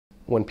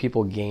when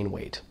people gain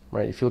weight,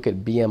 right? If you look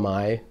at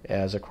BMI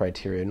as a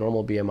criteria,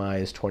 normal BMI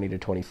is 20 to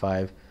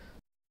 25.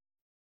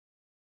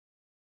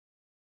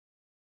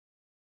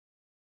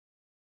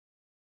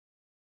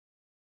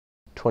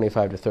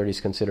 "25 to 30 is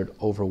considered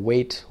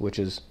overweight, which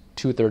is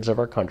 2/3 of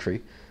our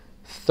country.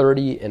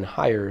 30 and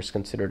higher is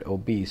considered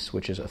obese,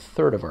 which is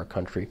 1/3 of our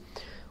country.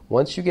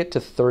 Once you get to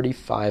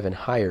 35 and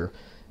higher,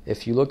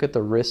 if you look at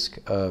the risk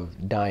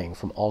of dying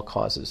from all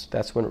causes,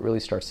 that's when it really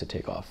starts to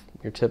take off.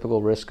 Your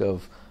typical risk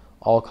of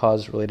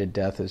all-cause related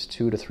death is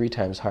 2 to 3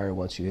 times higher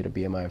once you hit a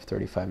BMI of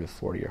 35 to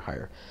 40 or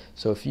higher.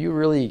 So if you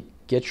really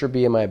get your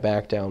BMI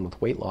back down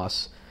with weight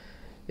loss,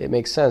 it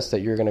makes sense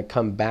that you're going to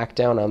come back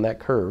down on that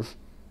curve,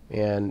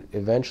 and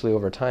eventually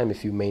over time,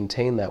 if you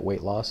maintain that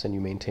weight loss and you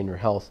maintain your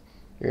health,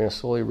 you're going to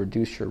slowly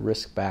reduce your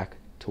risk back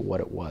to what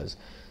it was.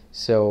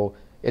 So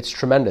it's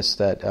tremendous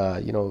that,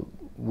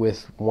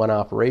 with one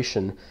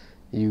operation,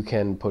 you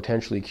can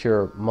potentially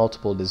cure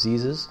multiple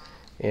diseases,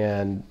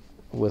 and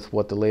with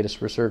what the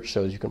latest research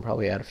shows, you can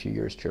probably add a few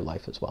years to your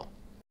life as well.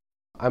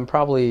 I'm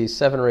probably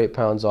 7 or 8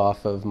 pounds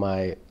off of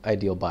my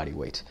ideal body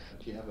weight.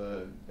 Do you have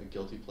a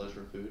guilty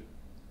pleasure food?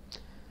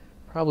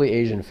 Probably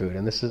Asian food,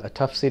 and this is a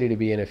tough city to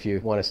be in if you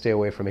want to stay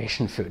away from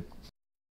Asian food.